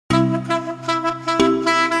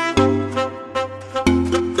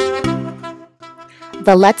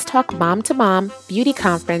The Let's Talk Mom to Mom Beauty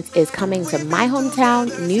Conference is coming to my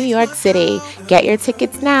hometown, New York City. Get your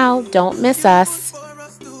tickets now. Don't miss us.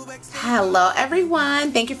 Hello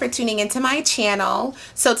everyone, thank you for tuning into my channel.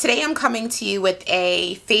 So today I'm coming to you with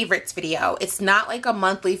a favorites video. It's not like a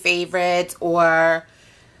monthly favorite or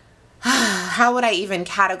how would I even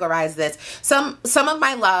categorize this? Some of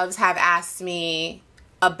my loves have asked me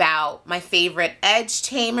about my favorite edge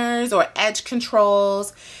tamers or edge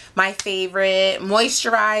controls, my favorite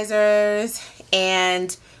moisturizers,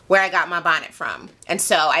 and where I got my bonnet from. And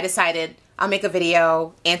so I decided I'll make a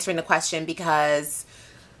video answering the question because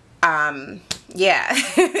yeah,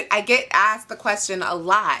 I get asked the question a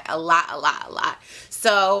lot.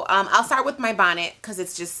 So I'll start with my bonnet because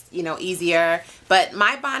it's just, you know, easier. But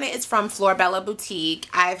my bonnet is from Florbella Boutique.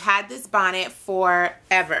 I've had this bonnet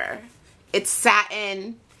forever. It's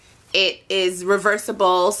satin. It is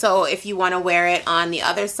reversible, so if you want to wear it on the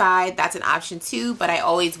other side, that's an option too, but I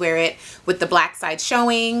always wear it with the black side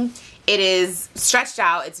showing. It is stretched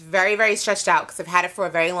out. It's very, very stretched out because I've had it for a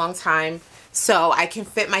very long time. So I can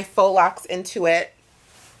fit my faux locks into it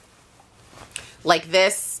like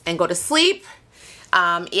this and go to sleep.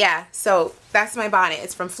 Yeah, so that's my bonnet.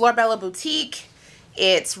 It's from Florbella Boutique.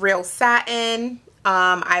 It's real satin.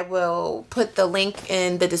 I will put the link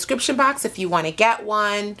in the description box if you want to get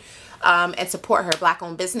one and support her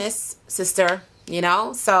black-owned business, sister, you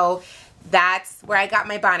know. So that's where I got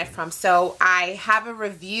my bonnet from. So I have a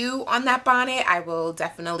review on that bonnet. I will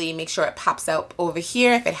definitely make sure it pops up over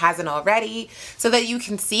here if it hasn't already so that you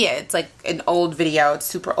can see it. It's like an old video. It's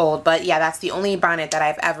super old. But yeah, that's the only bonnet that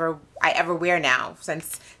I ever wear now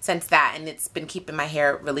since that, and it's been keeping my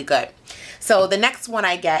hair really good. So the next one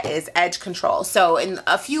I get is edge control. So in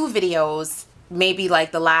a few videos, maybe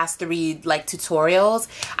like the last 3 like tutorials,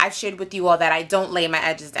 I've shared with you all that I don't lay my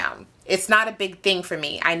edges down. It's not a big thing for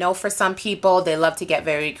me. I know for some people, they love to get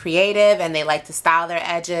very creative and they like to style their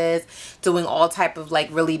edges, doing all type of like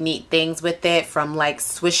really neat things with it, from like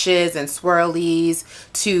swishes and swirlies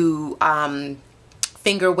to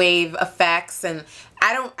finger wave effects, and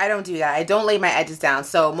I don't do that. I don't lay my edges down.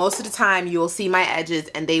 So most of the time you will see my edges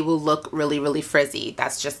and they will look really, really frizzy.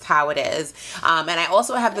 That's just how it is. And I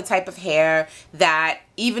also have the type of hair that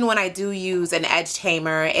even when I do use an edge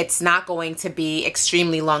tamer, it's not going to be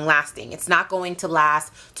extremely long lasting. It's not going to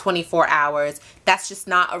last 24 hours. That's just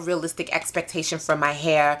not a realistic expectation for my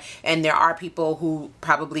hair. And there are people who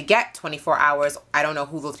probably get 24 hours. I don't know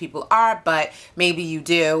who those people are, but maybe you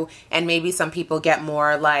do. And maybe some people get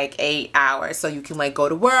more like 8 hours. So you can like go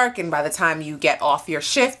to work, and by the time you get off your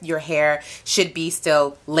shift, your hair should be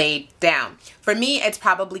still laid down. For me, it's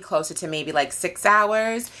probably closer to maybe like 6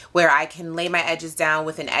 hours where I can lay my edges down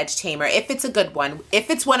with an edge tamer. If it's a good one, if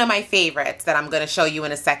it's one of my favorites that I'm going to show you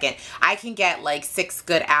in a second, I can get like 6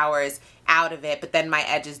 good hours out of it, but then my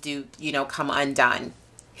edges do, you know, come undone.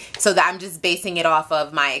 So that I'm just basing it off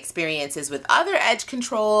of my experiences with other edge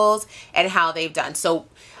controls and how they've done. So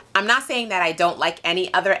I'm not saying that I don't like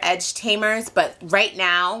any other edge tamers, but right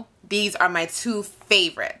now, these are my 2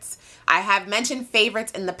 favorites. I have mentioned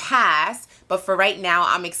favorites in the past, but for right now,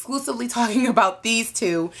 I'm exclusively talking about these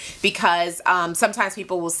 2 because sometimes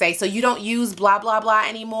people will say, so you don't use blah, blah, blah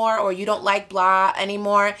anymore, or you don't like blah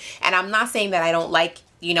anymore. And I'm not saying that I don't like,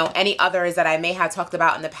 you know, any others that I may have talked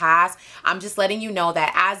about in the past. I'm just letting you know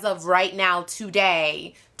that as of right now,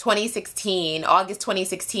 today, 2016, August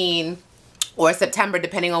 2016, or September,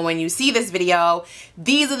 depending on when you see this video,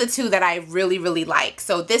 these are the 2 that I really, really like.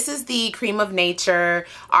 So this is the Cream of Nature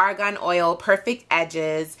Argan Oil Perfect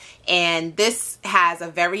Edges, and this has a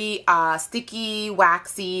very sticky,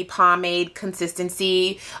 waxy pomade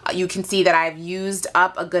consistency. You can see that I've used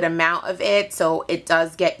up a good amount of it, so it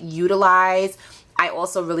does get utilized. I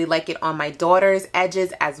also really like it on my daughter's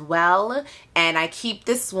edges as well, and I keep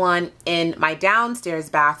this one in my downstairs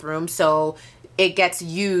bathroom, so it gets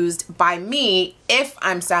used by me if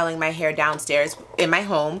I'm styling my hair downstairs in my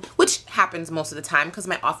home, which happens most of the time because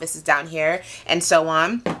my office is down here and so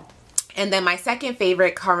on. And then my second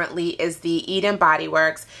favorite currently is the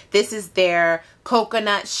EdenBodyWorks. This is their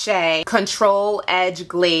Coconut Shea Control Edge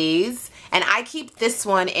Glaze, and I keep this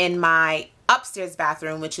one in my upstairs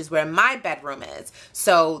bathroom, which is where my bedroom is.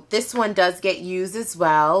 So this one does get used as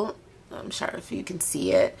well. I'm sure if you can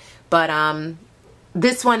see it, but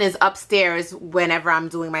this one is upstairs whenever I'm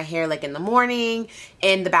doing my hair, like in the morning,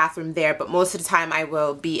 in the bathroom there. But most of the time I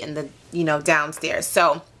will be in the, you know, downstairs.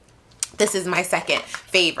 So this is my second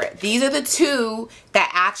favorite. These are the 2 that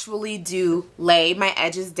actually do lay my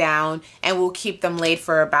edges down and will keep them laid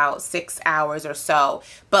for about 6 hours or so.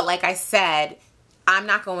 But like I said, I'm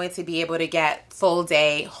not going to be able to get full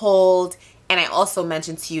day hold And I also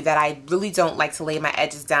mentioned to you that I really don't like to lay my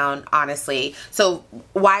edges down, honestly. So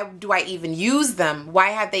why do I even use them? Why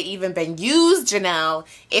have they even been used, Jenell,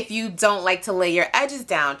 if you don't like to lay your edges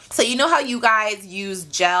down? So you know how you guys use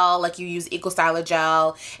gel, like you use Eco Styler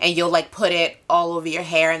gel, and you'll like put it all over your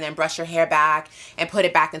hair and then brush your hair back and put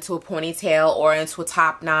it back into a ponytail or into a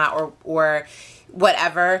top knot or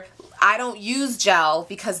whatever. I don't use gel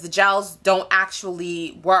because the gels don't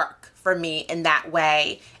actually work for me in that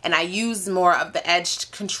way, and I use more of the edge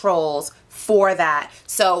controls for that.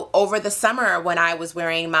 So over the summer when I was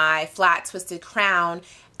wearing my flat twisted crown,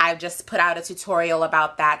 I just put out a tutorial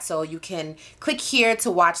about that, so you can click here to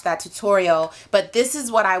watch that tutorial. But this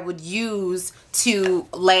is what I would use to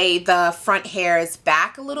lay the front hairs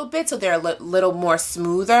back a little bit so they're a little more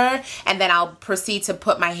smoother, and then I'll proceed to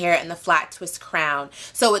put my hair in the flat twist crown.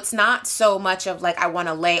 So it's not so much of like I want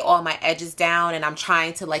to lay all my edges down and I'm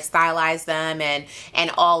trying to like stylize them and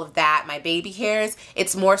all of that, my baby hairs.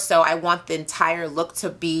 It's more so I want the entire look to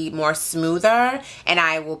be more smoother, and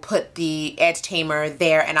I will put the edge tamer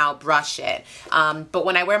there and I'll brush it. But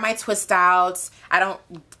when I wear my twist outs, I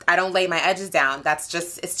don't lay my edges down. It's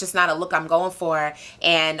just not a look I'm going for.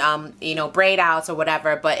 And you know, braid outs or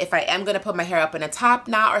whatever. But if I am gonna put my hair up in a top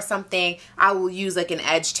knot or something, I will use like an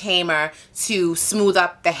edge tamer to smooth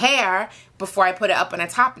up the hair before I put it up in a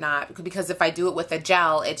top knot, because if I do it with a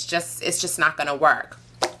gel, it's just not gonna work.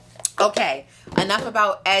 Okay, enough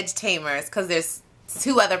about edge tamers, because there's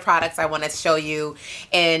two other products I want to show you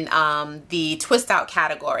in the twist out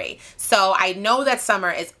category. So I know that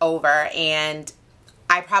summer is over, and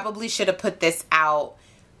I probably should have put this out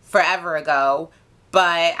forever ago,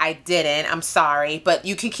 but I didn't. I'm sorry. But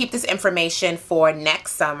you can keep this information for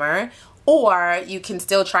next summer, or you can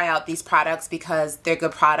still try out these products because they're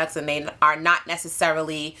good products and they are not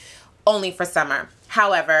necessarily only for summer.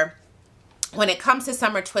 However, when it comes to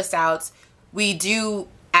summer twist outs, we do,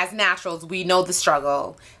 as naturals, we know the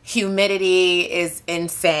struggle. Humidity is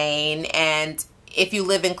insane, and if you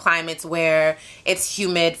live in climates where it's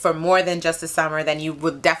humid for more than just the summer, then you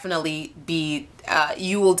would definitely be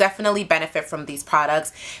you will definitely benefit from these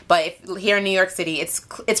products. But if here in New York City,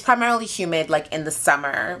 it's primarily humid like in the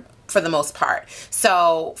summer for the most part.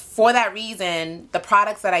 So for that reason, the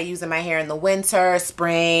products that I use in my hair in the winter,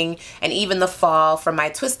 spring, and even the fall for my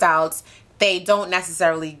twist outs, they don't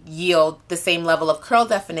necessarily yield the same level of curl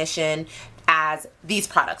definition as these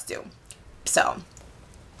products do. So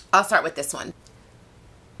I'll start with this one.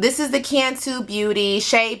 This is the Cantu Beauty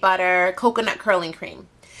Shea Butter Coconut Curling Cream.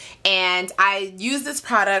 And I used this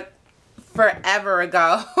product forever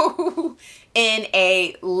ago in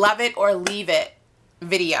a Love It or Leave It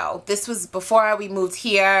video. This was before we moved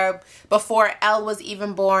here, before Elle was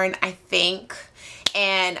even born, I think.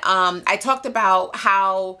 And I talked about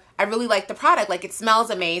how I really like the product. Like, it smells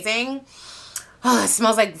amazing. Oh, it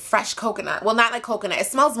smells like fresh coconut. Well, not like coconut. It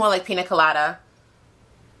smells more like pina colada.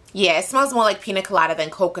 Yeah, it smells more like pina colada than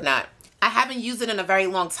coconut. I haven't used it in a very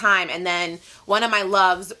long time, and then one of my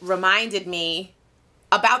loves reminded me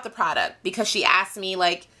about the product because she asked me,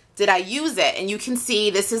 like, did I use it? And you can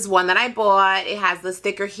see this is one that I bought. It has the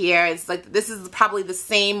sticker here. It's like, this is probably the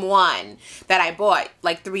same one that I bought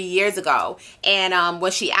like 3 years ago. And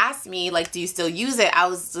when she asked me, like, do you still use it? I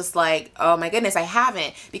was just like, oh my goodness, I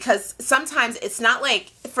haven't. Because sometimes it's not like,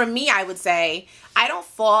 for me, I would say, I don't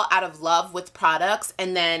fall out of love with products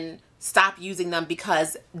and then stop using them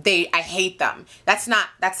because I hate them. That's not,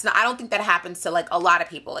 I don't think that happens to like a lot of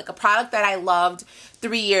people. Like, a product that I loved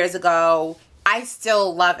 3 years ago, I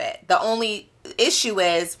still love it. The only issue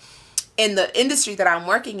is, in the industry that I'm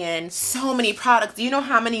working in, so many products. Do you know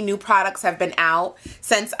how many new products have been out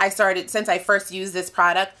since I first used this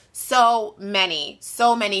product? So many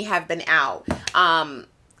have been out.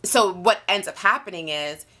 So what ends up happening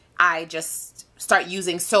is I just start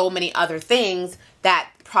using so many other things that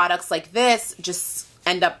products like this just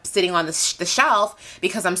end up sitting on the shelf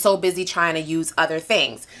because I'm so busy trying to use other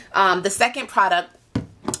things. The second product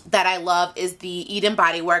that I love is the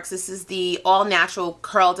EdenBodyWorks. This is the all-natural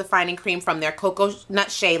curl defining cream from their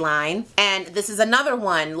Coconut Shea line. And this is another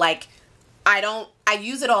one, like, I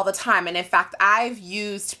use it all the time. And in fact, I've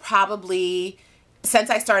used probably, since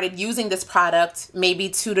I started using this product, maybe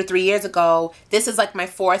 2 to 3 years ago, this is like my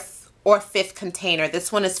 4th or 5th container.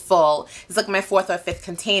 This one is full. It's like my 4th or 5th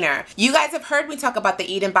container. You guys have heard me talk about the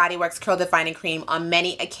EdenBodyWorks Curl Defining Cream on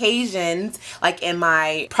many occasions, like in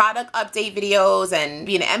my product update videos and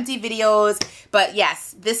being empty videos. But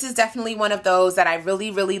yes, this is definitely one of those that I really,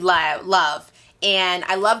 really love. And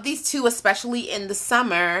I love these two, especially in the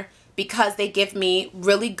summer, because they give me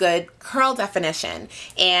really good curl definition.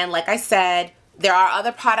 And like I said, there are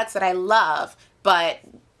other products that I love, but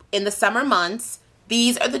in the summer months,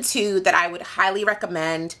 these are the two that I would highly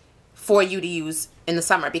recommend for you to use in the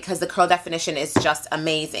summer because the curl definition is just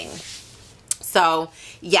amazing. So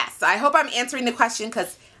yes, I hope I'm answering the question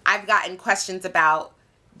because I've gotten questions about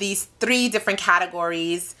these 3 different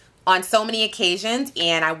categories on so many occasions,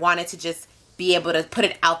 and I wanted to just be able to put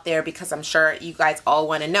it out there because I'm sure you guys all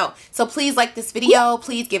want to know. So please like this video,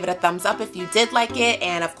 please give it a thumbs up if you did like it,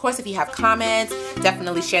 and of course if you have comments,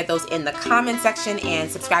 definitely share those in the comment section,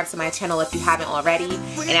 and subscribe to my channel if you haven't already.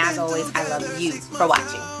 And as always, I love you for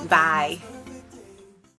watching. Bye.